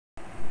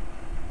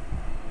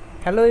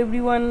Hello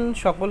everyone,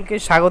 সকলকে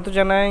স্বাগত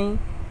জানাই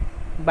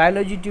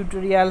বায়োলজি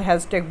টিউটোরিয়াল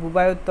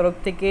 #বুবায়োর তরফ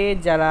থেকে।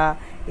 যারা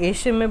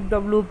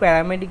SMFW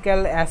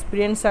প্যারামেডিক্যাল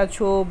অ্যাসপিরেন্টস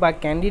আছো বা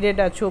ক্যান্ডিডেট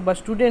আছো বা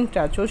স্টুডেন্ট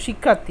আছো,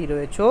 শিক্ষার্থী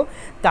রয়েছো,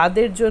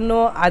 তাদের জন্য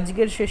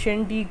আজকের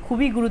সেশনটি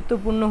খুবই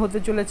গুরুত্বপূর্ণ হতে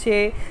চলেছে।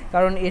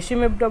 কারণ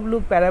SMFW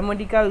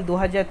প্যারামেডিক্যাল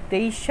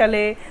 2023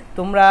 সালে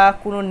তোমরা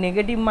কোনো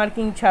নেগেটিভ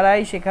মার্কিং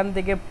ছাড়াই সেখান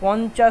থেকে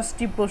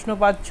 50টি প্রশ্ন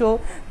পাচ্ছ।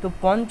 তো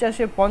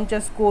 50-এ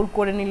 50 স্কোর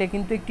করে নিলে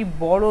কিন্তু একটি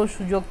বড়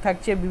সুযোগ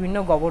থাকছে বিভিন্ন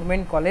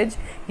গভর্নমেন্ট কলেজ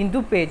কিন্তু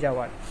পেয়ে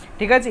যাওয়ার,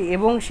 ঠিক আছে।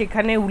 এবং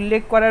সেখানে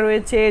উল্লেখ করা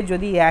রয়েছে,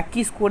 যদি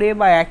একই স্কোরে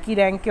বা একই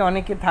র্যাঙ্কে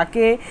অনেকে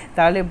থাকে,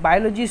 তাহলে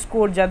বায়োলজি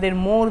স্কোর যাদের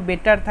মোর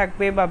বেটার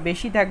থাকবে বা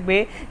বেশি থাকবে,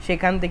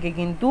 সেখান থেকে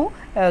কিন্তু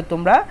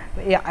তোমরা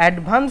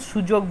অ্যাডভান্স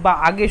সুযোগ বা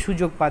আগে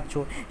সুযোগ পাচ্ছ।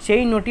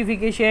 সেই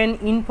নোটিফিকেশন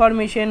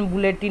ইনফরমেশন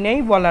বুলেটিনেই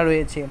বলা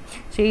রয়েছে।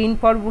 সেই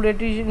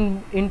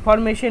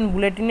ইনফরমেশন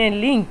বুলেটিনের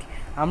লিঙ্ক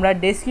আমরা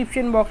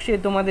ডেসক্রিপশন বক্সে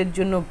তোমাদের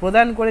জন্য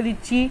প্রদান করে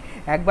দিচ্ছি,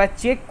 একবার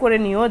চেক করে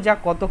নিও যা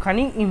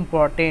কতখানি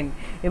ইম্পর্টেন্ট।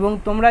 এবং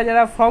তোমরা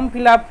যারা ফর্ম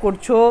ফিল আপ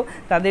করছো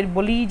তাদের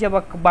বলি যে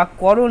বা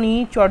করনি,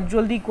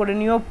 চটজলদি করে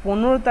নিও।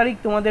 15 তারিখ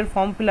তোমাদের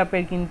ফর্ম ফিল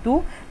আপের কিন্তু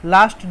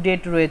লাস্ট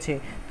ডেট রয়েছে।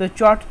 তো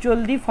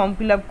চটজলদি ফর্ম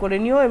ফিল আপ করে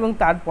নিও এবং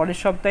তারপরের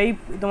সপ্তাহেই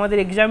তোমাদের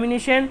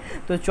এক্সামিনেশন।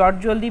 তো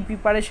চটজলদি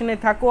প্রিপারেশনে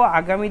থাকো,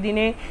 আগামী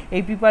দিনে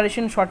এই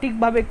প্রিপারেশন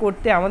সঠিকভাবে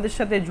করতে আমাদের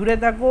সাথে জুড়ে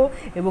থাকো।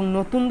 এবং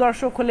নতুন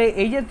দর্শক হলে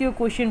এই জাতীয়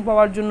কোয়েশ্চেন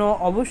পাওয়ার জন্য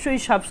অবশ্যই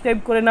সাবস্ক্রাইব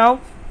করে নাও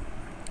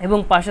এবং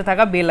পাশে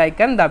থাকা বেল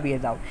আইকন দাবিয়ে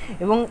দাও।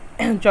 এবং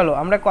চলো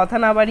আমরা কথা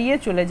না বাড়িয়ে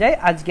চলে যাই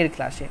আজকের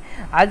ক্লাসে।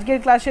 আজকের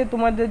ক্লাসে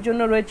তোমাদের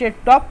জন্য রয়েছে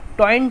টপ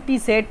 20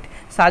 সেট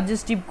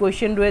সাজেস্টিভ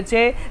কোয়েশ্চেন রয়েছে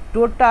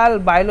টোটাল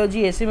বায়োলজি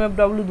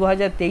SMFW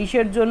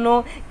 2023-এর জন্য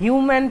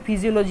হিউম্যান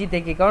ফিজিওলজি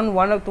থেকে। কারণ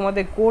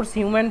তোমাদের কোর্স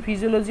হিউম্যান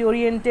ফিজিওলজি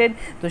ওরিয়েন্টেড,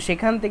 তো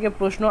সেখান থেকে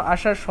প্রশ্ন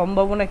আসার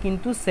সম্ভাবনা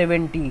কিন্তু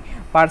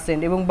 70%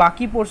 এবং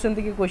বাকি পোর্শন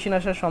থেকে কোয়েশ্চেন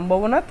আসার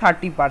সম্ভাবনা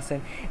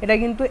 30%। এটা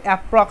কিন্তু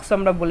অ্যাপ্রক্স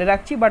আমরা বলে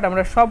রাখছি, বাট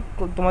আমরা সব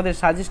তোমাদের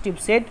সাজেস্টিভ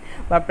সেট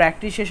বা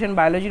প্র্যাকটিস সেশন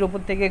বায়োলজির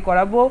ওপর থেকে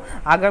করাবো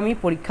আগামী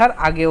পরীক্ষার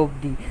আগে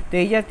অবধি। তো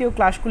এই জাতীয়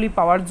ক্লাসগুলি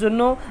পাওয়ার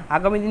জন্য,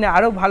 আগামী দিনে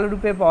আরও ভালো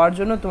রূপে পাওয়ার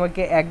জন্য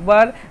তোমাকে একবার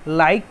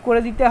লাইক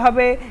করে দিতে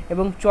হবে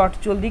এবং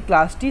চটজলদি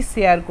ক্লাসটি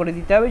শেয়ার করে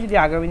দিতে হবে যদি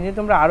আগামী দিনে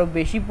তোমরা আরও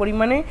বেশি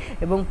পরিমাণে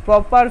এবং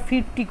প্রপার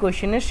 50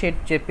 কোয়েশ্চেনের সেট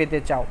পেতে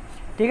চাও,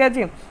 ঠিক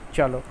আছে।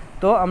 চলো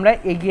তো আমরা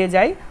এগিয়ে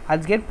যাই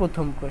আজকের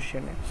প্রথম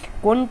কোয়েশ্চেনে।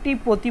 কোনটি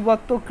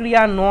প্রতিবর্ত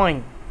ক্রিয়া নয়?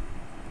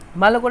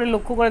 ভালো করে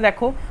লক্ষ্য করে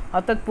দেখো,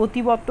 অর্থাৎ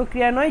প্রতিবর্ত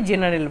ক্রিয়া নয়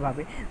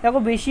জেনারেলভাবে। দেখো,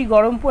 বেশি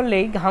গরম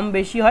পড়লেই ঘাম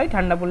বেশি হয়,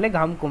 ঠান্ডা পড়লে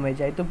ঘাম কমে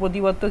যায়। তো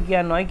প্রতিবর্ত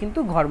ক্রিয়া নয় কিন্তু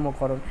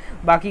ঘর্মকরণ।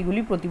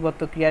 বাকিগুলি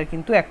প্রতিবর্ত ক্রিয়ার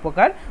কিন্তু এক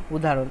প্রকার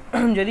উদাহরণ।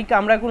 যদি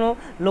আমরা কোনো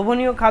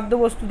লোভনীয়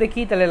খাদ্যবস্তু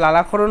দেখি তাহলে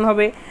লালাক্ষরণ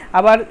হবে।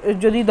 আবার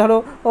যদি ধরো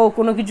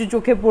কোনো কিছু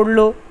চোখে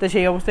পড়লো, তো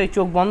সেই অবস্থায়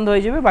চোখ বন্ধ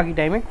হয়ে যাবে, বাকি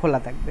টাইমে খোলা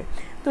থাকবে।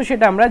 তো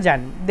সেটা আমরা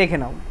জানি। দেখে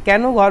নাও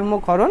কেন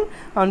ঘর্মক্ষরণ,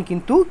 কারণ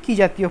কিন্তু কী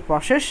জাতীয়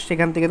প্রসেস,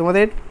 সেখান থেকে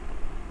তোমাদের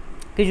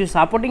কিছু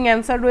সাপোর্টিং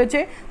অ্যান্সার রয়েছে,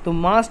 তো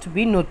must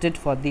be noted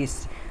for this.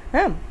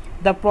 হ্যাঁ,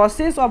 the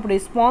process of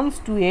response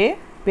to A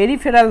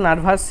peripheral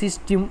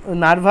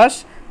nervous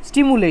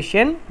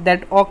stimulation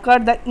that ochre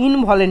the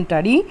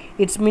involuntary,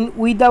 it's mean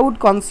without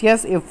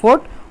conscious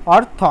effort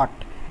or thought,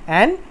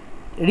 and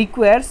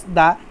requires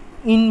the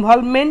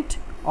involvement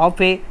of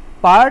A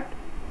part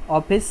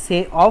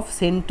of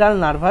central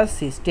nervous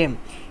system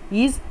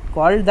is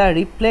called the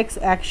reflex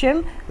action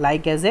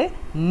like as a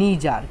knee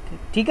jerk,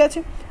 ঠিক আছে।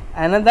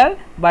 another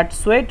but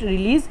sweat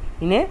release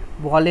in a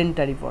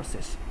voluntary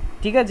process,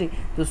 ঠিক আছে।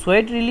 তো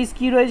sweat release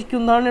কী রয়েছে,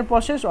 কোন ধরনের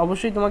process,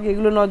 অবশ্যই তোমাকে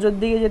এগুলো নজর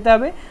দিয়ে যেতে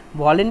হবে।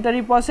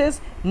 ভলেন্টারি প্রসেস,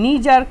 নি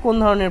জার্ক কোন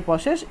ধরনের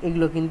প্রসেস,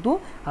 এগুলো কিন্তু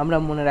আমরা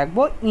মনে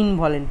রাখবো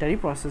ইনভলেন্টারি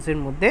প্রসেসের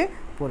মধ্যে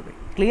পড়বে।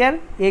 ক্লিয়ার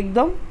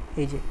একদম?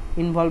 এই যে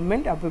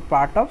involvement of A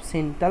part of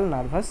central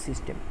nervous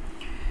system,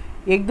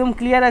 একদম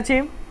ক্লিয়ার আছে।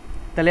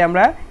 তাহলে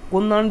আমরা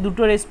কোন ধরনের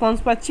দুটো রেসপন্স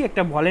পাচ্ছি,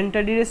 একটা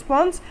ভলেন্টারি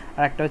রেসপন্স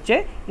আর একটা হচ্ছে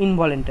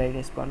ইনভলেন্টারি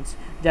রেসপন্স।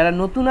 যারা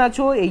নতুন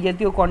আছো, এই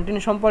জাতীয়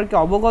কন্টেন্ট সম্পর্কে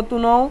অবগত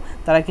নও,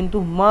 তারা কিন্তু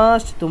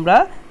মাস্ট তোমরা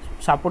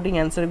সাপোর্টিং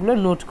অ্যান্সারগুলো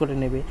নোট করে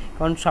নেবে,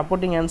 কারণ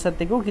সাপোর্টিং অ্যান্সার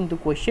থেকেও কিন্তু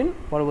কোয়েশ্চেন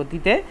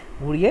পরবর্তীতে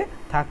ঘুরিয়ে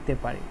থাকতে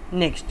পারে।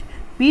 নেক্সট,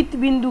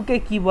 পিত্তবিন্দুকে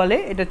কি বলে?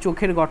 এটা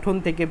চোখের গঠন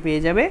থেকে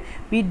পেয়ে যাবে।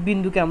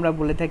 পিত্তবিন্দুকে আমরা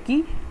বলে থাকি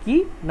কি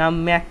না,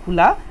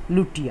 ম্যাকুলা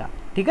লুটিয়া,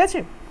 ঠিক আছে।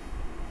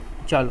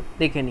 চলো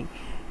দেখে নিই।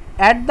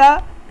 At the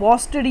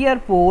posterior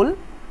pole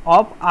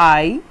of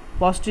I,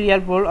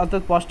 posterior pole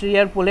অর্থাৎ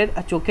পস্টেরিয়ার পোলের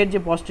চোখের যে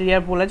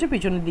পস্টেরিয়ার পোল আছে,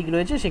 পিছনের দিক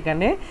রয়েছে,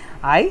 সেখানে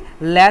I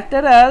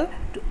lateral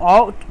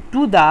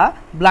to the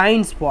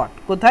blind spot.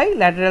 কোথায়?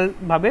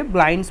 ল্যাটারালভাবে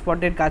ব্লাইন্ড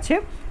স্পটের কাছে,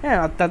 হ্যাঁ,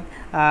 অর্থাৎ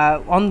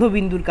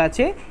অন্ধবিন্দুর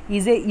কাছে।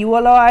 ইজ এ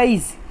ইয়েলো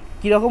আইজ,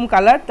 কীরকম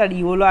কালার? তার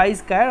ইয়েলো আইজ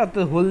কালার,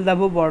 অর্থাৎ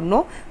হলদাভ বর্ণ।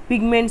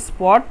 পিগমেন্ট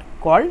স্পট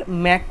কল্ড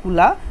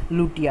ম্যাকুলা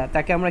লুটিয়া,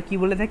 তাকে আমরা কি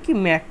বলে থাকি?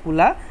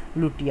 Macula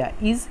লুটিয়া।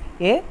 Is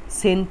a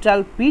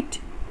central peat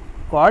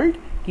called,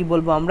 কি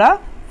বলবো আমরা?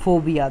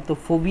 ফোবিয়া। তো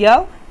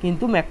ফোবিয়াও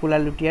কিন্তু ম্যাকুলা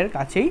লুটিয়ার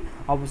কাছেই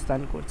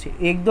অবস্থান করছে।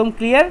 একদম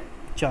ক্লিয়ার?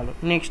 চলো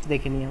নেক্সট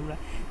দেখে নিই আমরা।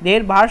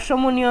 দেহের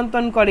ভারসাম্য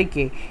নিয়ন্ত্রণ করে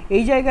কে?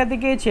 এই জায়গা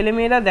থেকে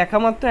ছেলেমেয়েরা দেখা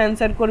মাত্র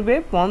অ্যান্সার করবে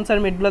পন্স আর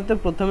মেডুলা তো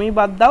প্রথমেই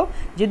বাদ দাও,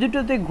 যে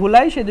দুটোতে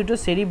ঘোলাই সে দুটো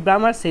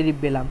সেরিব্রাম আর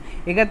সেরিবেলাম,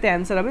 এখানে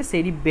অ্যান্সার হবে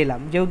সেরিবেলাম,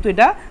 যেহেতু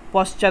এটা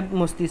পশ্চাৎ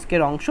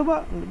মস্তিষ্কের অংশ, বা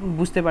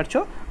বুঝতে পারছো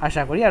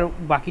আশা করি, আর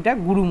বাকিটা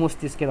গুরু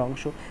মস্তিষ্কের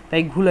অংশ,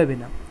 তাই ঘুলাবে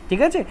না,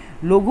 ঠিক আছে।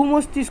 লঘু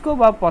মস্তিষ্ক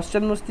বা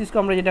পশ্চাৎ মস্তিষ্ক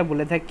আমরা যেটা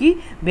বলে থাকি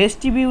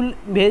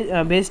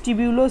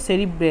ভেস্টিবিউলো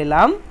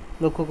সেরিবেলাম,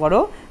 লক্ষ্য করো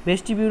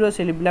ভেস্টিবিউলো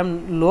সেরিবেলাম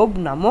লোব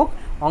নামক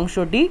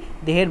অংশটি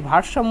দেহের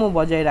ভারসাম্য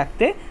বজায়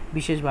রাখতে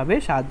বিশেষভাবে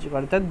সাহায্য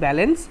করে, অর্থাৎ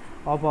balance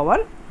of our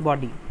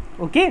body.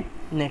 Okay,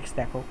 next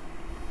দেখো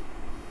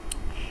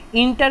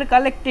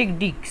ইন্টারকালেক্টেড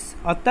ডিস্ক,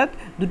 অর্থাৎ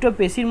দুটো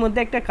পেশির মধ্যে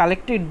একটা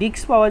কালেক্টেড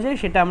ডিস্ক পাওয়া যায়,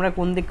 সেটা আমরা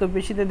কোন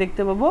পেশিতে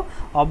দেখতে পাবো?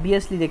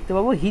 অবভিয়াসলি দেখতে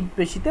পাবো হৃদ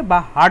পেশিতে বা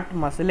হার্ট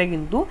মাসেলে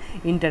কিন্তু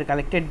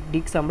ইন্টারকালেক্টেড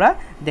ডিস্ক আমরা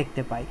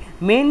দেখতে পাই।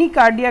 Many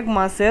cardiac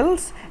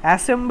muscles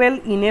assemble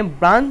in a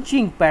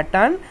branching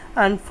pattern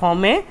and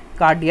form A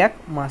cardiac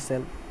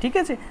muscle, ঠিক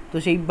আছে। তো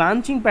সেই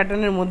ব্রাঞ্চিং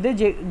প্যাটার্নের মধ্যে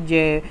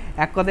যে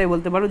এক কথায়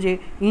বলতে পারো যে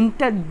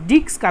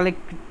ডিস্ক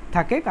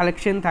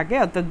কালেকশন থাকে,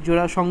 অর্থাৎ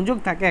জোড়া সংযোগ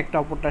থাকে একটা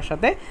অপরটার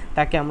সাথে,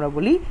 তাকে আমরা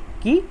বলি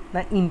কি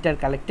না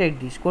ইন্টারকালেক্টেড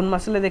ডিস্ক। কোন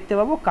মাসেলে দেখতে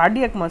পাবো?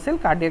 Cardiac muscle.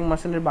 কার্ডিয়াক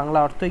মাসেলের বাংলা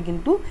অর্থই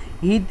কিন্তু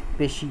হৃদ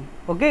পেশি।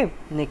 ওকে,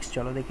 নেক্সট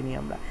চলো দেখে নিই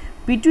আমরা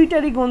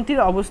পিটুইটারি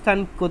গ্রন্থির অবস্থান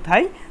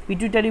কোথায়।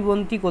 পিটুইটারি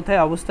গ্রন্থি কোথায়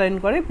অবস্থান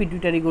করে?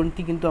 পিটুইটারি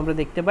গ্রন্থি কিন্তু আমরা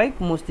দেখতে পাই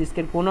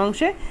মস্তিষ্কের কোন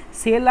অংশে?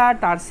 সেলা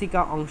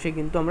টার্সিকা অংশে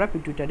কিন্তু আমরা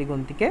পিটুইটারি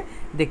গ্রন্থিকে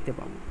দেখতে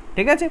পাবো,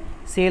 ঠিক আছে,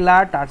 সেলা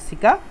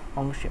টার্সিকা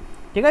অংশে,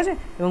 ঠিক আছে।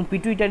 এবং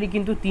পিটুইটারি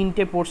কিন্তু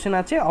তিনটে পোর্শন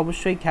আছে,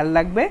 অবশ্যই খেয়াল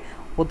রাখবে।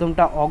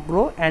 প্রথমটা অগ্র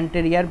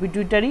অ্যান্টেরিয়ার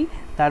পিটুইটারি,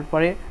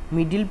 তারপরে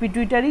মিডিল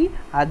পিটুইটারি,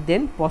 আর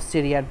দেন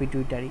পশ্চেরিয়ার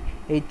পিটুইটারি।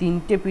 এই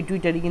তিনটে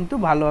পিটুইটারি কিন্তু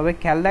ভালোভাবে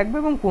খেয়াল রাখবে।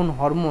 এবং কোন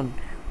হরমোন?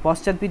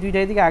 পশ্চাৎ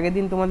পিটুইটারি থেকে আগের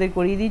দিন তোমাদের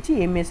করিয়ে দিয়েছি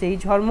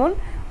এমএসএইচ হরমোন,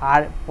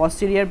 আর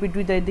পশ্চেরিয়ার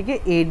পিটুইটারি থেকে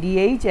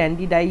ADH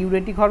anti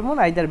diuretic hormone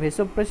either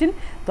vasopressin.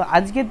 তো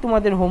আজকের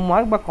তোমাদের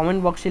হোমওয়ার্ক বা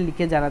কমেন্ট বক্সে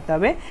লিখে জানাতে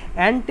হবে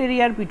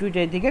অ্যান্টেরিয়ার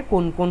পিটুইটারি থেকে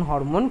কোন কোন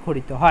হরমোন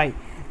খরিত হয়,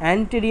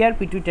 অ্যান্টেরিয়ার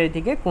পিটুইটারি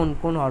থেকে কোন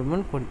কোন হরমোন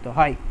খরিত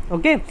হয়।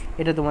 ওকে,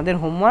 এটা তোমাদের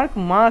হোমওয়ার্ক,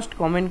 মাস্ট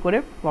কমেন্ট করে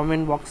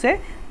কমেন্ট বক্সে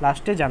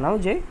লাস্টে জানাও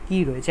যে কী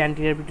রয়েছে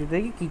অ্যান্টেরিয়ার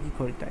পিটুইটারি থেকে কী কী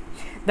খরিত হয়।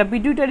 The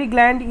pituitary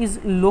gland is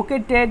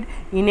located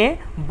in a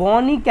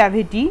বনি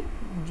ক্যাভিটি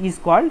ইজ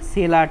কল্ড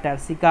সেলা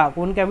টার্সিকা।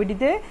 কোন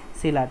ক্যাভিটিতে?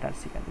 সেলা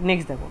টার্সিকা।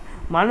 নেক্সট দেখো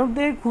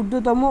মানবদেহের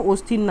ক্ষুদ্রতম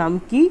অস্থির নাম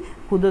কি?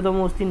 ক্ষুদ্রতম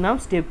অস্থির নাম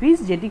স্টেপিস,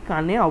 যেটি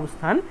কানে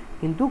অবস্থান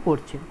কিন্তু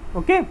করছে।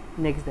 ওকে,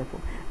 নেক্সট দেখো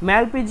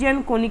ম্যালপিজিয়ান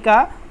কণিকা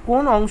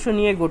কোন অংশ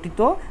নিয়ে গঠিত?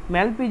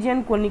 ম্যালপিজিয়ান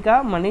কণিকা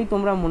মানেই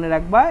তোমরা মনে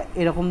রাখবা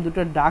এরকম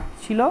দুটো ডাক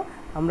ছিল,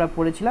 আমরা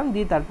পড়েছিলাম,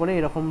 দিয়ে তারপরে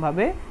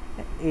এরকমভাবে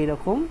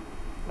এরকম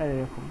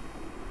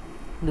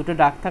দুটো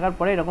ডাক থাকার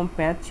পরে এরকম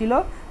প্যাঁচ ছিল,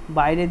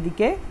 বাইরের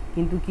দিকে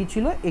কিন্তু কি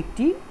ছিল?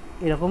 একটি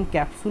এরকম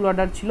ক্যাপসুল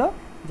অর্ডার ছিল,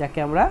 যাকে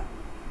আমরা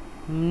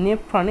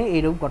নেফ্রনে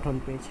এইরূপ গঠন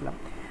পেয়েছিলাম।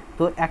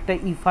 তো একটা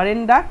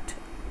ইফারেন্ট ডাক্ট,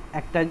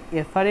 একটা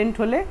এফারেন্ট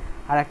হলে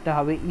আর একটা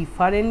হবে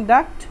ইফারেন্ট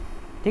ডাক্ট,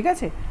 ঠিক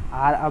আছে।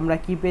 আর আমরা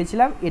কি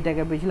পেয়েছিলাম?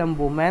 এটাকে পেয়েছিলাম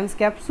বোম্যান্স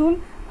ক্যাপসুল,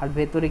 আর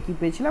ভেতরে কি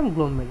পেয়েছিলাম?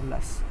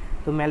 গ্লোমেরুলাস।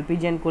 তো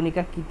ম্যালপিজিয়ান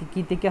কণিকা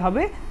কী থেকে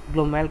হবে?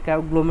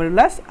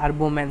 গ্লোমেরুলাস আর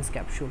বোম্যান্স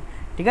ক্যাপসুল,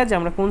 ঠিক আছে।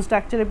 আমরা কোন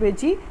স্ট্রাকচারে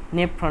পেয়েছি?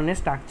 নেফ্রনের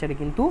স্ট্রাকচারে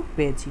কিন্তু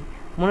পেয়েছি।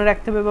 মনে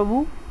রাখতে হবে বাবু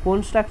কোন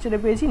স্ট্রাকচারে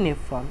পেয়েছি?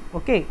 Nephron.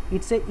 Okay,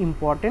 it's a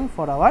important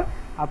for our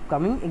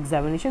upcoming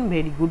examination,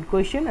 very good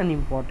question and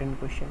important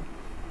question.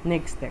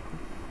 Next দেখো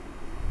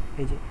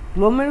এই যে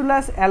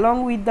glomerulus along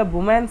with the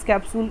Bowman's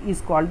capsule is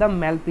called the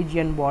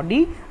Malpighian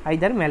body,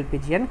 either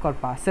Malpighian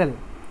corpuscle.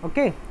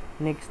 Okay,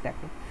 next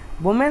দেখো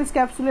Bowman's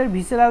ক্যাপসুলের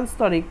visceral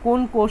স্তরে কোন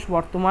কোষ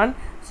বর্তমান?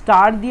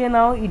 Star দিয়ে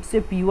নাও, it's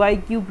a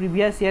PYQ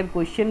previous year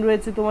question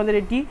রয়েছে তোমাদের,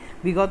 এটি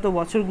বিগত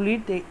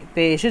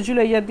বছরগুলিতে এসেছিল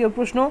এই জাতীয়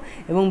প্রশ্ন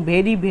এবং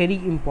ভেরি ভেরি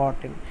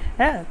ইম্পর্টেন্ট।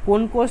 হ্যাঁ,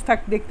 কোন কোষ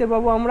দেখতে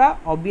পাবো আমরা?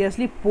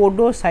 অবভিয়াসলি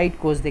পোডোসাইট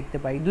কোষ দেখতে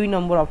পাই। 2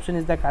 নম্বর option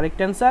is the correct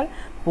answer,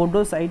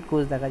 পোডোসাইট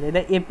কোষ দেখা যায়।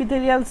 The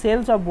epithelial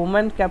sales of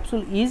বোম্যান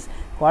capsule is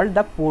called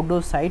the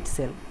পোডোসাইট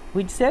sell.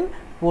 Which sell?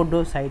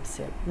 পোডোসাইট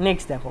sell.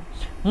 Next দেখো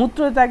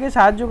মূত্রত্যাগে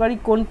সাহায্যকারী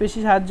কোন পেশি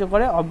সাহায্য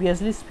করে?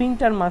 অবভিয়াসলি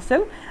স্ফিংটার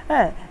মাসেল,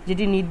 হ্যাঁ,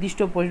 যেটি নির্দিষ্ট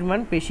পরিমাণ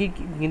পেশি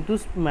কিন্তু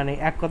মানে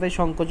এক কথায়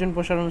সংকোচন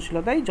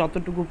প্রসারণশীলতায়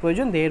যতটুকু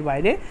প্রয়োজন দেহের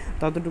বাইরে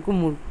ততটুকু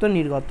মূত্র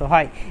নির্গত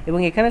হয়। এবং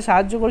এখানে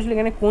সাহায্য করেছিল,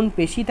 এখানে কোন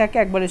পেশি থাকে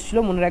একবার এসেছিল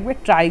মনে রাখবে,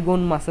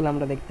 ট্রাইগোন মাসেল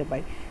আমরা দেখতে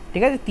পাই,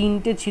 ঠিক আছে।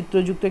 3টে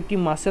ছিদ্রযুক্ত একটি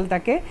মাসেল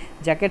থাকে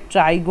যাকে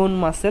ট্রাইগোন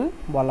মাসেল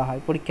বলা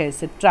হয়। পরীক্ষায়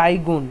এসে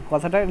ট্রাইগোন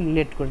কথাটা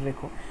রিলেট করে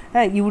রেখো।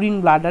 হ্যাঁ, ইউরিন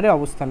ব্লাডারে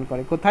অবস্থান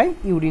করে। কোথায়?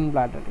 ইউরিন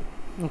ব্লাডারে।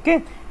 ওকে,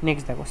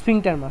 নেক্সট দেখো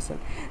স্ফিংটার মাসেল।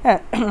 হ্যাঁ,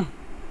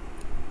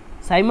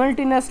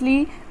 simultaneously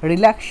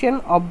relaxation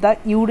of the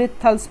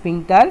urethral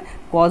sphincter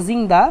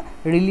causing the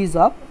release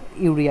of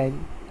urine.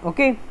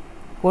 ওকে,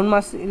 কোন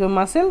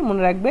মাসেল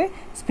মনে রাখবে?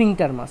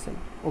 Sphincter muscle.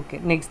 ওকে,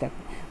 নেক্সট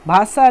দেখো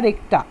ভাসা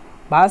রেক্টা।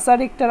 ভাসা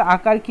রেক্টার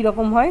আকার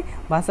কীরকম হয়?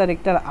 ভাসা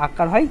রেক্টার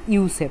আকার হয়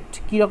ইউসেপ্ট।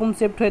 কীরকম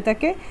সেপ্ট হয়ে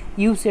থাকে?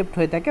 ইউসেপ্ট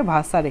হয়ে থাকে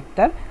ভাসা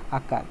রেক্টার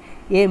আকার।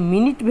 A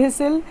minute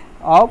vessel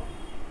of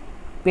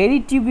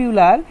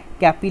peritubular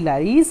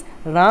capillaries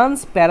runs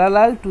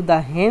parallel to the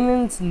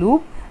Henle's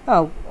loop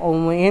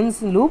Haynes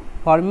loop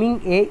forming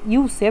A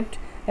you shaped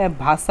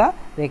ভাসা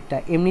রেক্টা।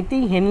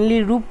 এমনিতেই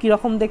হেনলির রূপ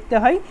কীরকম দেখতে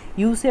হয়,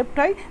 ইউ শেপড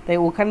হয়, তাই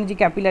ওখানে যে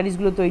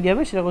ক্যাপিলারিসগুলো তৈরি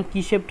হবে সেরকম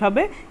কী শেপড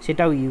হবে,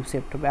 সেটাও ইউ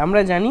শেপড হবে।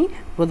 আমরা জানি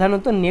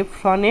প্রধানত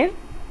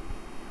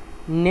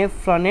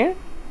নেফ্রনের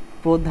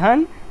প্রধান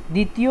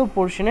দ্বিতীয়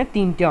পোর্শনে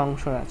 3টে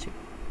অংশ আছে,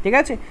 ঠিক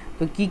আছে।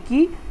 তো কি কি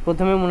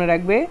প্রথমে মনে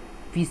রাখবে,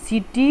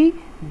 PCT,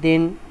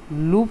 then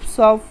loops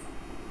of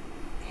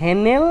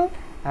হেনেল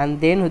and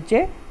then হচ্ছে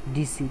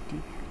ডিসিটি,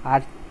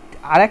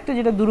 আর একটা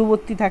যেটা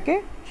দূরবর্তী থাকে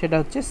সেটা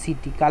হচ্ছে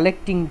সিটি,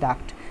 কালেক্টিং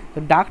ডাক্ট। তো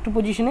ডাক্ট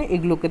পজিশনে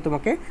এগুলোকে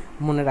তোমাকে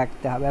মনে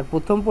রাখতে হবে। আর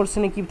প্রথম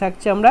পোর্শনে কি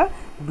থাকছে, আমরা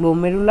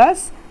গ্লোমেরুলাস,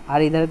 আর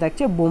এধারে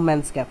থাকছে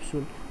বোম্যান্স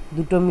ক্যাপসুল,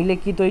 দুটো মিলে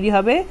কি তৈরি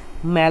হবে,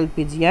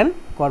 ম্যালপিজিয়ান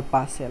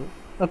কর্পাসেল।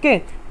 ওকে,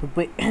 তো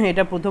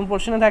এটা প্রথম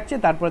পোর্শনে থাকছে।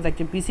 তারপরে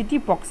থাকছে পিসিটি,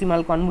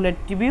 প্রক্সিমাল কনভুলেট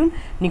টিবিউল,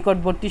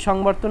 নিকটবর্তী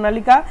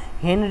সংবর্তনালিকা,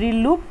 হেনরির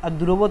লুপ, আর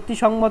দূরবর্তী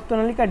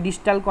সংবর্তনালিকা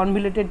ডিস্টাল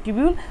কনভুলেটেড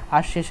টিবিউল,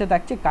 আর শেষে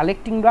থাকছে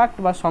কালেক্টিং ডাক্ট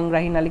বা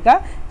সংগ্রাহী নালিকা,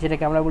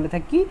 যেটাকে আমরা বলে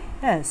থাকি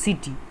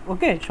সিটি।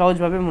 ওকে,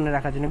 সহজভাবে মনে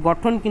রাখার জন্য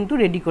গঠন কিন্তু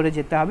রেডি করে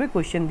যেতে হবে,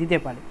 কোয়েশ্চেন দিতে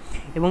পারে।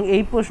 এবং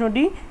এই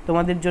প্রশ্নটি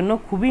তোমাদের জন্য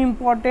খুবই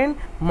important,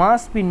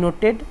 must be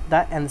noted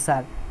the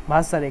answer,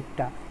 ভাষা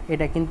রেক্টা,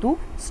 এটা কিন্তু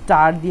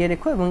স্টার দিয়ে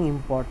রেখো এবং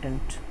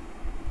ইম্পর্টেন্ট।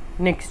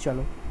 নেক্সট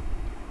চলো,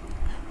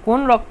 কোন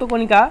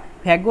রক্তকণিকা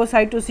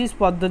ফ্যাগোসাইটোসিস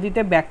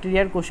পদ্ধতিতে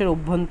ব্যাকটেরিয়ার কোষের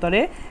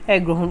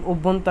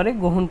অভ্যন্তরে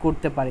গ্রহণ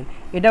করতে পারে?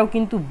 এটাও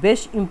কিন্তু বেশ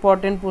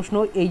ইম্পর্টেন্ট প্রশ্ন।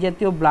 এই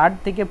জাতীয় ব্লাড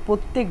থেকে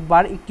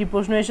প্রত্যেকবার একটি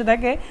প্রশ্ন এসে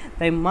থাকে,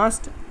 তাই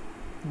মাস্ট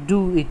ডু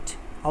ইট,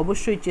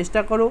 অবশ্যই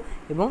চেষ্টা করো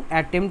এবং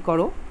অ্যাটেম্প্ট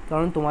করো,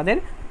 কারণ তোমাদের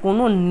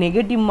কোনো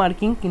নেগেটিভ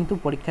মার্কিং কিন্তু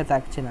পরীক্ষা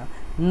থাকছে না,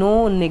 নো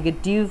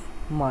নেগেটিভ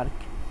মার্ক,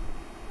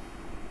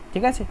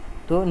 ঠিক আছে।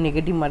 তো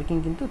নেগেটিভ মার্কিং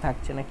কিন্তু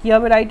থাকছে না। কী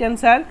হবে রাইট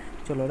অ্যান্সার?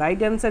 চলো,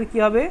 রাইট অ্যান্সার কী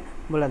হবে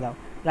বলে দাও।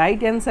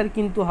 রাইট অ্যান্সার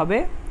কিন্তু হবে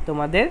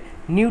তোমাদের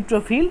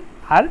নিউট্রোফিল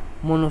আর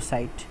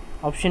মোনোসাইট,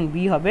 অপশন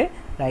বি হবে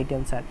রাইট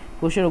অ্যান্সার।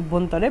 কোষের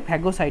অভ্যন্তরে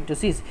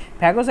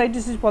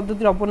ফ্যাগোসাইটোসিস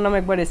পদ্ধতির অপর নাম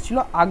একবার এসেছিল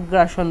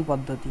আগ্রাসন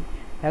পদ্ধতি।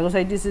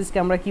 ফ্যাগোসাইটোসিসকে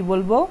আমরা কি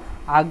বলবো?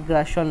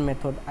 আগ্রাসন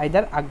মেথড,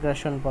 আইদার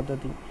আগ্রাসন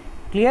পদ্ধতি।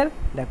 ক্লিয়ার?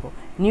 দেখো,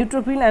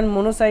 neutrophil and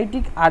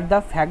মোনোসাইটিক are the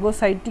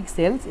phagocytic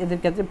sales, এদের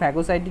কাছে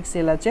ফ্যাগোসাইটিক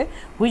সেল আছে,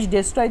 which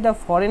destroy the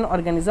foreign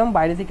organism,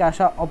 বাইরে থেকে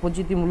আসা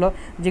অপচিতিমূলক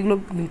যেগুলো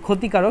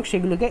ক্ষতিকারক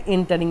সেগুলোকে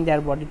এন্টারিং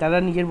দেয়ার বডি, তারা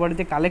নিজের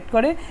বডিতে কালেক্ট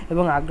করে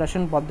এবং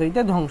আগ্রাসন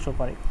পদ্ধতিতে ধ্বংস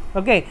করে।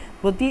 ওকে,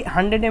 প্রতি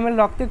 100 ml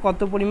রক্তে কত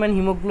পরিমাণ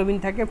হিমোগ্লোবিন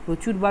থাকে?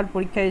 প্রচুরবার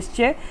পরীক্ষা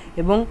এসছে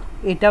এবং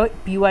এটাও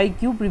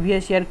PYQ,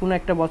 প্রিভিয়াস ইয়ার কোনো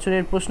একটা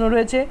বছরের প্রশ্ন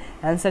রয়েছে।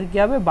 অ্যান্সার কী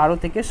হবে? 12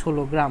 থেকে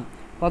 16 গ্রাম।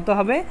 কত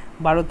হবে?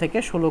 12 থেকে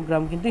 16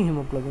 গ্রাম কিন্তু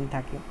হিমোগ্লোবিন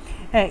থাকে।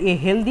 হ্যাঁ, এ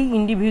healthy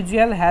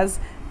individual has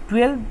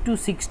 12 to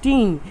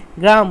 16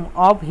 gram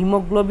of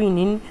haemoglobin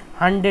in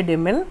 100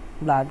 ml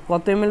blood.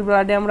 কত ml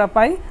ব্লাডে আমরা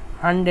পাই?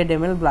 100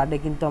 ml ব্লাডে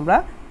কিন্তু আমরা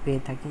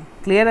পেয়ে থাকি।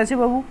 ক্লিয়ার আছে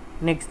বাবু?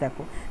 নেক্সট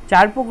দেখো,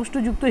 4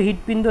 প্রকোষ্ঠযুক্ত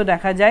হৃৎপিণ্ড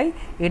দেখা যায়,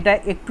 এটা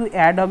একটু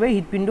অ্যাড হবে।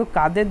 হৃৎপিণ্ড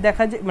কাদের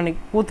দেখা যায়, মানে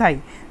কোথায়?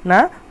 না,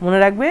 মনে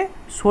রাখবে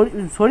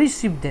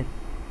সরীসৃপদের।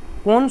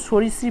 কোন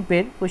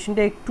সরীসৃপের,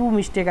 কোয়েশ্চেনটা একটু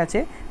মিস্টেক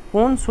আছে,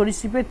 কোন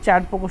সরীসৃপের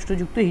 4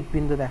 প্রকোষ্ঠযুক্ত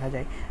হৃৎপিণ্ড দেখা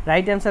যায়?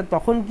 রাইট অ্যান্সার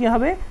তখন কি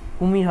হবে?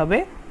 কুমির হবে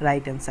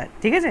রাইট অ্যান্সার।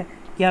 ঠিক আছে,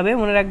 কী হবে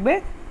মনে রাখবে?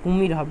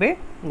 কুমির হবে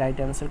রাইট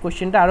অ্যান্সার।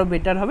 কোয়েশ্চেনটা আরও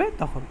বেটার হবে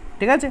তখন।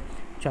 ঠিক আছে,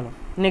 চলো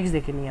নেক্সট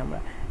দেখে নিই আমরা।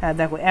 হ্যাঁ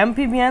দেখো,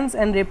 amphibians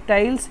and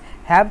reptiles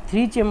have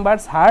 3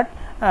 chambers heart,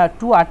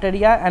 2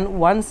 আর্টেরিয়া and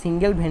 1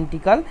 single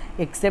ventricle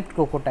except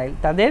crocodile.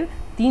 তাদের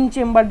 3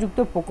 চেম্বারযুক্ত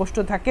প্রকোষ্ঠ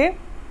থাকে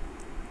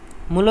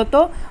মূলত,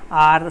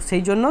 আর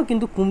সেই জন্য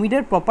কিন্তু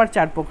কুমিরের প্রপার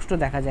 4 প্রকোষ্ঠ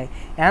দেখা যায়।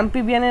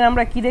 অ্যাম্ফিবিয়ানের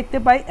আমরা কি দেখতে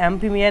পাই?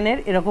 অ্যাম্ফিবিয়ানের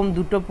এরকম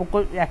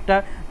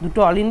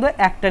দুটো অলিন্দ,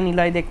 একটা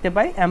নিলয় দেখতে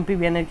পাই।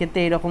 অ্যাম্ফিবিয়ানের ক্ষেত্রে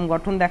এরকম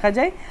গঠন দেখা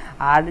যায়।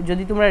 আর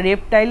যদি তোমরা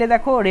রেপটাইলে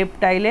দেখো,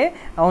 রেপটাইলে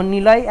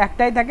নিলয়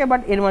একটাই থাকে,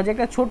 বাট এর মাঝে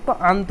একটা ছোট্ট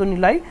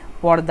আন্তঃনিলয়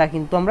পর্দা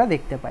কিন্তু আমরা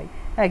দেখতে পাই।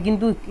 হ্যাঁ,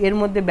 কিন্তু এর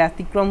মধ্যে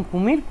ব্যতিক্রম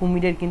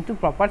কুমিরের কিন্তু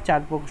প্রপার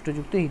 4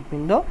 প্রকোষ্ঠযুক্ত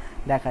হৃৎপিণ্ড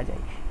দেখা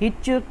যায়।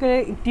 হৃদচক্রে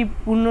একটি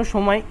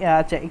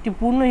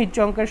পূর্ণ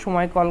হৃদচক্রের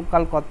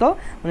সময়কাল কত?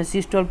 মানে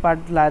সিস্টল পার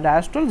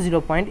ডায়াস্টল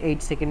 0.8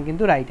 সেকেন্ড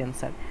কিন্তু রাইট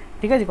অ্যান্সার।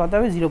 ঠিক আছে, কত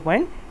হবে?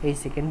 0.8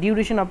 second.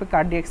 Duration of A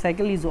cardiac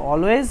cycle is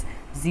always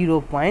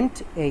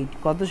 0.8।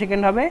 কত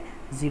সেকেন্ড হবে?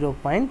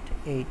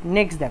 0.8।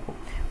 নেক্সট দেখো,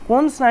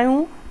 কোন স্নায়ু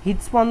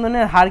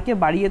হৃদস্পন্দনের হারকে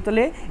বাড়িয়ে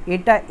তোলে?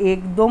 এটা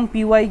একদম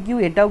PYQ,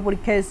 এটাও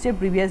পরীক্ষা এসছে,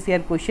 প্রিভিয়াস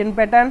ইয়ার কোয়েশ্চেন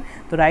প্যাটার্ন।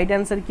 তো রাইট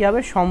অ্যান্সার কী হবে?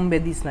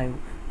 সম্বেদী স্নায়ু।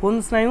 কোন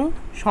স্নায়ু?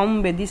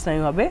 সম্বেদী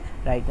স্নায়ু হবে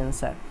রাইট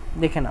অ্যান্সার।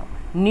 দেখে নাও,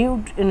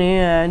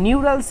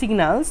 neural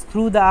signals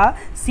through the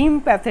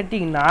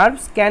sympathetic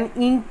nerves can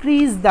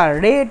increase the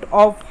rate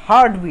of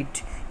heartbeat.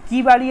 কী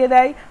বাড়িয়ে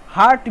দেয়?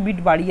 হার্টবিট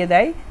বাড়িয়ে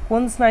দেয়।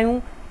 কোন স্নায়ু?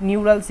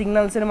 নিউরাল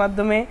সিগন্যালসের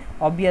মাধ্যমে,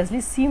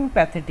 অবভিয়াসলি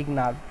সিম্প্যাথেটিক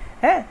নার্ভ।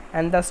 হ্যাঁ,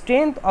 and the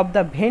strength of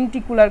the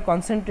ventricular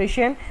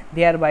concentration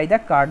there by the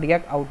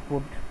cardiac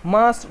output.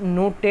 Must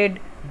noted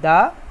the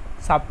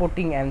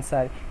supporting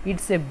answer.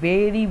 It's a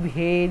very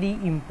very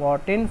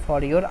important for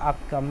your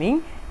upcoming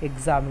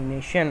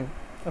examination.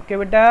 Okay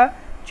beta,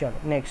 chalo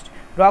next,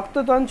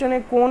 রক্ততঞ্চনে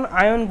কোন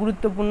ion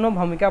গুরুত্বপূর্ণ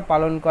ভূমিকা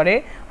পালন করে,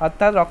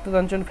 অর্থাৎ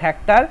রক্ততঞ্চন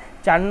factor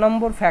 4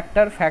 নম্বর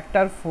factor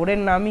 4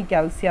 এর নামই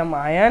calcium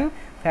ion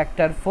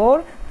factor 4।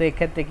 তো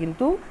এক্ষেত্রে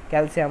কিন্তু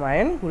ক্যালসিয়াম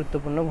আয়ন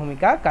গুরুত্বপূর্ণ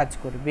ভূমিকা কাজ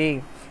করবে।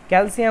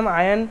 Calcium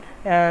ion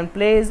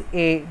plays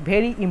a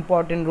very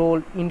important role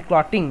in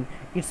clotting,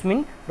 it's mean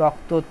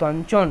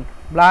রক্ততঞ্চন,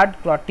 blood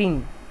clotting.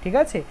 ঠিক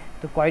আছে,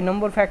 তো কয়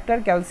নম্বর ফ্যাক্টর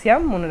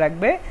ক্যালসিয়াম, মনে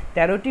রাখবে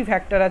 13টি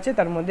ফ্যাক্টর আছে,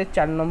 তার মধ্যে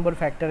 4 নম্বর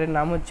ফ্যাক্টরের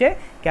নাম হচ্ছে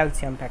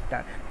ক্যালসিয়াম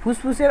ফ্যাক্টর।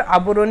 ফুসফুসের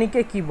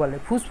আবরণীকে কি বলে?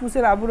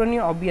 ফুসফুসের আবরণী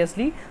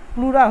অবভিয়াসলি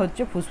প্লুরা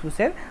হচ্ছে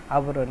ফুসফুসের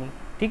আবরণী।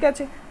 ঠিক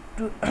আছে,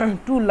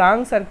 টু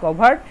লাংস আর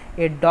কভার্ড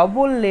এ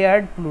ডবল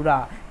লেয়ার্ড প্লুরা,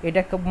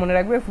 এটা মনে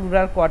রাখবে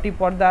প্লুরার কটি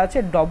পর্দা আছে,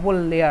 ডবল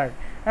লেয়ার,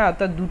 হ্যাঁ,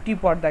 অর্থাৎ 2টি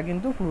পর্দা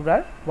কিন্তু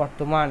প্লুরার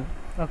বর্তমান।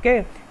 ওকে,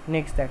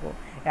 নেক্সট দেখো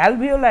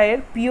অ্যালভিওলাইয়ের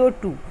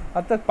PO2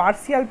 অর্থাৎ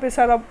পার্সিয়াল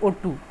প্রেসার অফ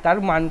O2 তার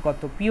মান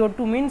কত? PO2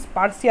 মিনস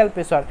পার্সিয়াল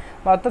প্রেসার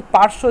বা অর্থাৎ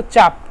পার্শ্ব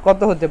চাপ কত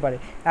হতে পারে?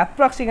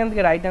 অ্যাপ্রক্স এখান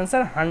থেকে রাইট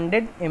অ্যান্সার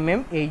 100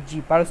 mmHg,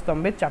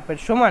 পারস্তম্ভের চাপের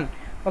সমান।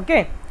 ওকে,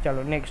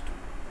 চলো নেক্সট।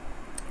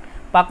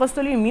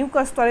 পাকস্থলীর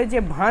মিউকাস স্তরে যে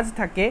ভাঁজ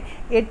থাকে,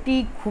 এটি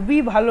খুবই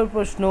ভালো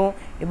প্রশ্ন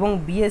এবং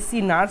বিএসসি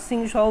নার্সিং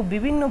সহ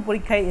বিভিন্ন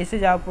পরীক্ষায় এসে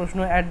যাওয়া প্রশ্ন,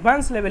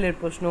 অ্যাডভান্স লেভেলের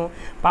প্রশ্ন।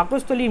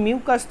 পাকস্থলীর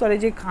মিউকাস স্তরে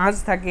যে খাঁজ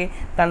থাকে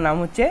তার নাম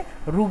হচ্ছে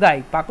রুগাই।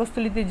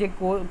 পাকস্থলীতে যে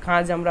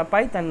খাঁজ আমরা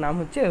পাই তার নাম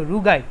হচ্ছে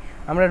রুগাই।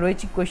 আমরা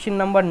রয়েছি কোয়েশ্চেন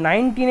নাম্বার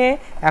 19-এ।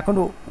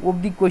 এখনও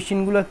অবধি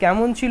কোয়েশ্চেনগুলো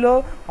কেমন ছিল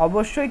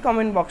অবশ্যই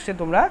কমেন্ট বক্সে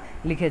তোমরা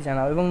লিখে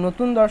জানাও এবং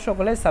নতুন দর্শক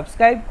হলে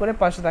সাবস্ক্রাইব করে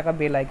পাশে থাকা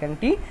বেল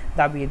আইকনটি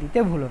দাবিয়ে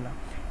দিতে ভুলো না।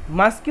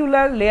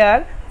 Muscular layer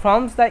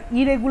forms the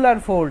irregular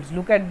folds,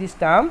 look at this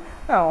term,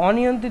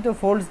 অনিয়ন্ত্রিত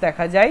ফোল্ডস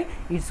দেখা যায়,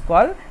 ইটস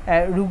কল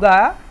রুগা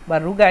বা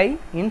রুগাই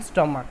ইন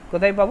স্টমাক।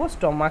 কোথায় পাবো?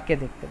 স্টমাকে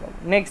দেখতে পাবো।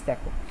 নেক্সট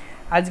দেখো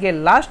আজকে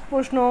লাস্ট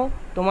প্রশ্ন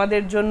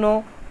তোমাদের জন্য,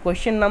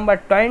 কোয়েশ্চেন নাম্বার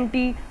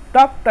 20,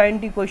 টপ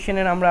 20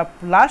 কোয়েশ্চেনের আমরা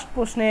লাস্ট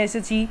প্রশ্নে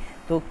এসেছি।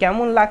 তো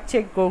কেমন লাগছে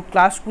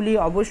ক্লাসগুলি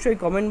অবশ্যই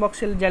কমেন্ট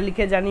বক্সে যা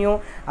লিখে জানিও।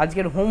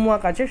 আজকের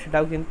হোমওয়ার্ক আছে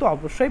সেটাও কিন্তু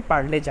অবশ্যই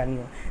পারলে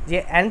জানিও যে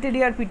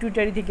অ্যান্টেরিয়র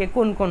পিটুইটারি থেকে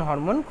কোন কোন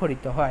হরমোন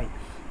খরিত হয়।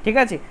 ঠিক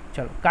আছে,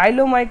 চলো।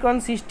 কাইলোমাইক্রন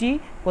সৃষ্টি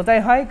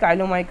কোথায় হয়?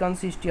 কাইলোমাইক্রন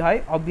সৃষ্টি হয়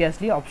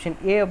obviously option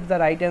A of the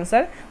right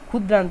answer,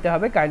 ক্ষুদ্রান্তে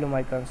হবে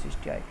কাইলোমাইক্রন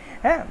সৃষ্টি হয়।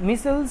 হ্যাঁ,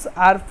 measles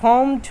are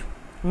formed,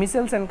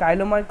 measles and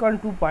chylomicron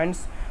 2 points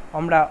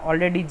আমরা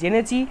অলরেডি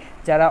জেনেছি।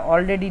 যারা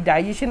অলরেডি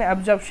ডাইজেশন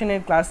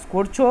অ্যাবজর্পশনের ক্লাস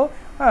করছো,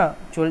 হ্যাঁ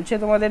চলছে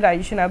তোমাদের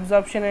ডাইজেশন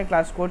অ্যাবজর্পশনের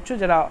ক্লাস করছো,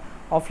 যারা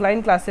অফলাইন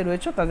ক্লাসে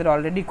রয়েছে তাদের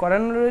অলরেডি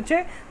করানো রয়েছে।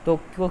 তো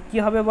কী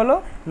হবে বলো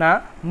না,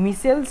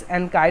 measles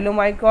and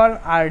chylomicron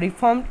R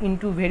reformed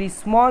into very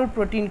small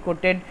protein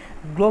coated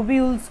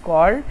globules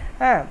called,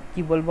 হ্যাঁ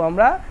কী বলবো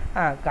আমরা,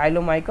 হ্যাঁ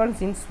কাইলোমাইক্রনস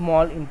ইন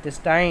স্মল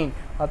ইন্টেস্টাইন,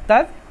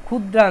 অর্থাৎ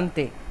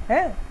ক্ষুদ্রান্তে,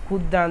 হ্যাঁ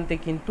ক্ষুদ্রান্তে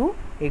কিন্তু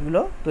এগুলো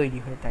তৈরি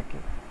হয়ে থাকে।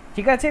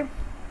 ঠিক আছে,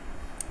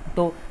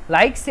 তো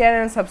লাইক শেয়ার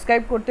অ্যান্ড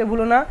সাবস্ক্রাইব করতে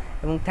ভুলো না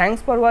এবং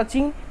থ্যাঙ্কস ফর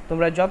ওয়াচিং।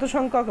 তোমরা যত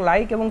সংখ্যক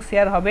লাইক এবং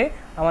শেয়ার হবে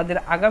আমাদের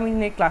আগামী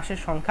দিনে ক্লাসের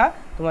সংখ্যা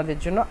তোমাদের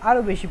জন্য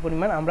আরও বেশি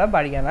পরিমাণ আমরা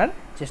বাড়িয়ে আনার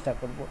চেষ্টা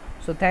করব।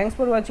 সো থ্যাঙ্কস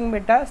ফর ওয়াচিং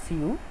বেটা, C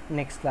you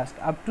next class.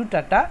 Up to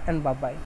tata and bye bye.